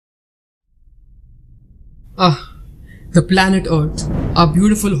Ah, the planet Earth, our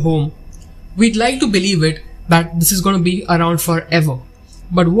beautiful home. We'd like to believe it that this is going to be around forever.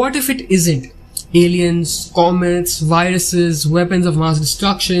 But what if it isn't? Aliens, comets, viruses, weapons of mass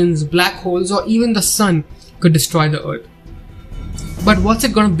destructions, black holes, or even the sun could destroy the Earth. But what's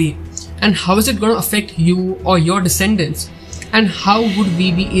it going to be? And how is it going to affect you or your descendants? And how would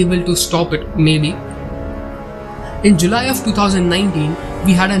we be able to stop it, maybe? In July of 2019,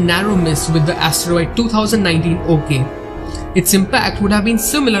 we had a narrow miss with the asteroid 2019 OK. Its impact would have been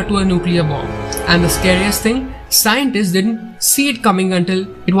similar to a nuclear bomb. And the scariest thing, scientists didn't see it coming until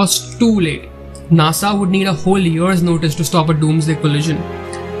it was too late. NASA would need a whole year's notice to stop a doomsday collision.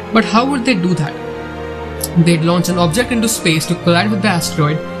 But how would they do that? They'd launch an object into space to collide with the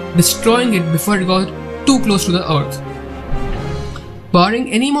asteroid, destroying it before it got too close to the Earth.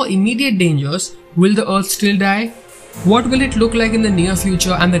 Barring any more immediate dangers, will the Earth still die? What will it look like in the near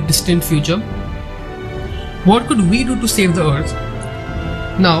future and the distant future? What could we do to save the Earth?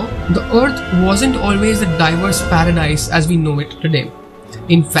 Now, the Earth wasn't always a diverse paradise as we know it today.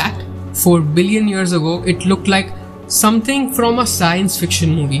 In fact, 4 billion years ago, it looked like something from a science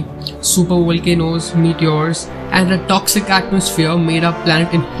fiction movie. Supervolcanoes, meteors, and a toxic atmosphere made our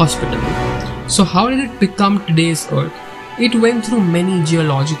planet inhospitable. So how did it become today's Earth? It went through many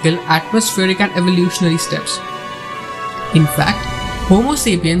geological, atmospheric and evolutionary steps. In fact, Homo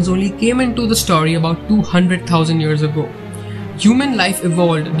sapiens only came into the story about 200,000 years ago. Human life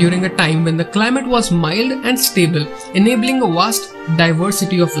evolved during a time when the climate was mild and stable, enabling a vast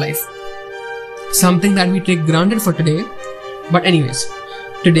diversity of life. Something that we take granted for today. But anyways,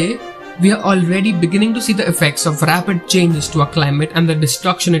 today we are already beginning to see the effects of rapid changes to our climate and the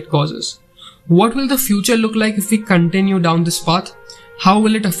destruction it causes. What will the future look like if we continue down this path? How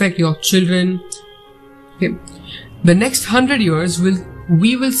will it affect your children? Okay. The next 100 years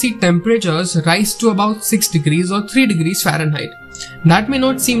we will see temperatures rise to about 6 degrees or 3 degrees Fahrenheit. That may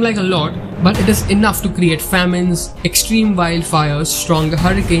not seem like a lot, but it is enough to create famines, extreme wildfires, stronger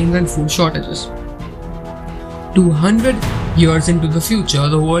hurricanes and food shortages. 200 years into the future,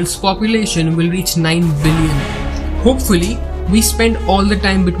 the world's population will reach 9 billion. Hopefully, we spend all the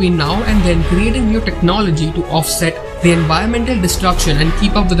time between now and then creating new technology to offset the environmental destruction and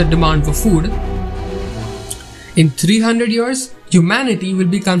keep up with the demand for food. In 300 years, humanity will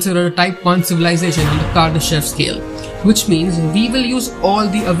be considered a type 1 civilization on the Kardashev scale, which means we will use all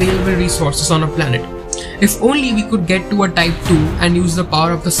the available resources on our planet. If only we could get to a type 2 and use the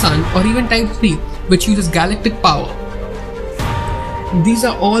power of the sun, or even type 3, which uses galactic power. These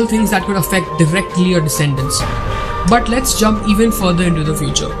are all things that could affect directly your descendants. But let's jump even further into the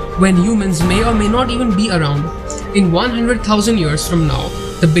future, when humans may or may not even be around. In 100,000 years from now,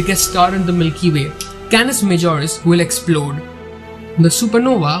 the biggest star in the Milky Way, Canis Majoris, will explode. The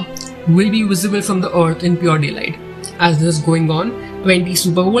supernova will be visible from the Earth in pure daylight. As this is going on, 20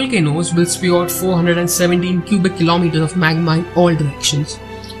 supervolcanoes will spew out 417 cubic kilometers of magma in all directions.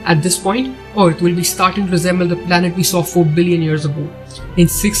 At this point, Earth will be starting to resemble the planet we saw 4 billion years ago. In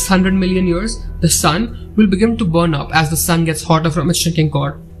 600 million years, the sun will begin to burn up as the sun gets hotter from its shrinking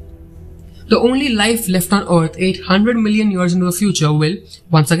core. The only life left on Earth 800 million years into the future will,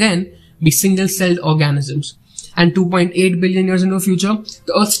 once again, be single-celled organisms. And 2.8 billion years into the future,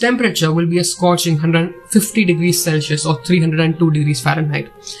 the Earth's temperature will be a scorching 150 degrees Celsius or 302 degrees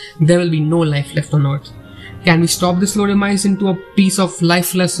Fahrenheit. There will be no life left on Earth. Can we stop this slow demise into a piece of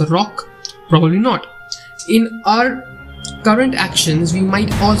lifeless rock? Probably not. In our current actions, we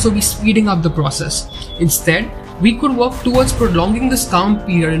might also be speeding up the process. Instead, we could work towards prolonging this calm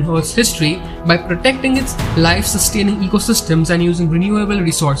period in Earth's history by protecting its life-sustaining ecosystems and using renewable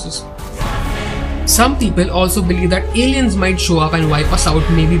resources. Some people also believe that aliens might show up and wipe us out,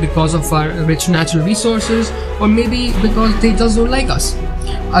 maybe because of our rich natural resources, or maybe because they just don't like us.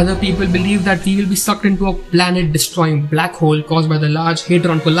 Other people believe that we will be sucked into a planet-destroying black hole caused by the Large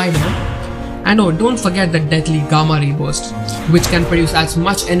Hadron Collider. And oh, don't forget the deadly gamma ray burst, which can produce as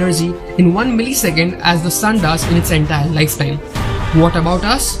much energy in 1 millisecond as the sun does in its entire lifetime. What about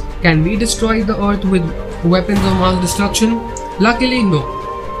us? Can we destroy the Earth with weapons of mass destruction? Luckily, no.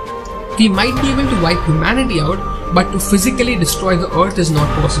 We might be able to wipe humanity out, but to physically destroy the Earth is not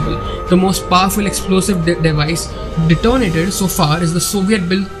possible. The most powerful explosive device detonated so far is the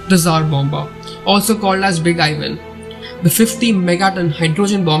Soviet-built Tsar Bomba, also called as Big Ivan. The 50 megaton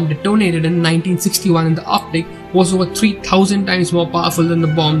hydrogen bomb detonated in 1961 in the Arctic was over 3,000 times more powerful than the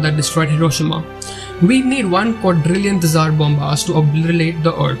bomb that destroyed Hiroshima. We need 1 quadrillion Tsar bombas to obliterate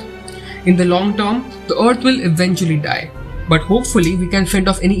the Earth. In the long term, the Earth will eventually die. But hopefully we can fend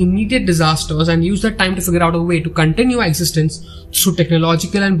off any immediate disasters and use that time to figure out a way to continue our existence through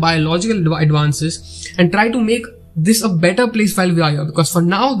technological and biological advances and try to make this a better place while we are here, because for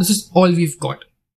now this is all we've got.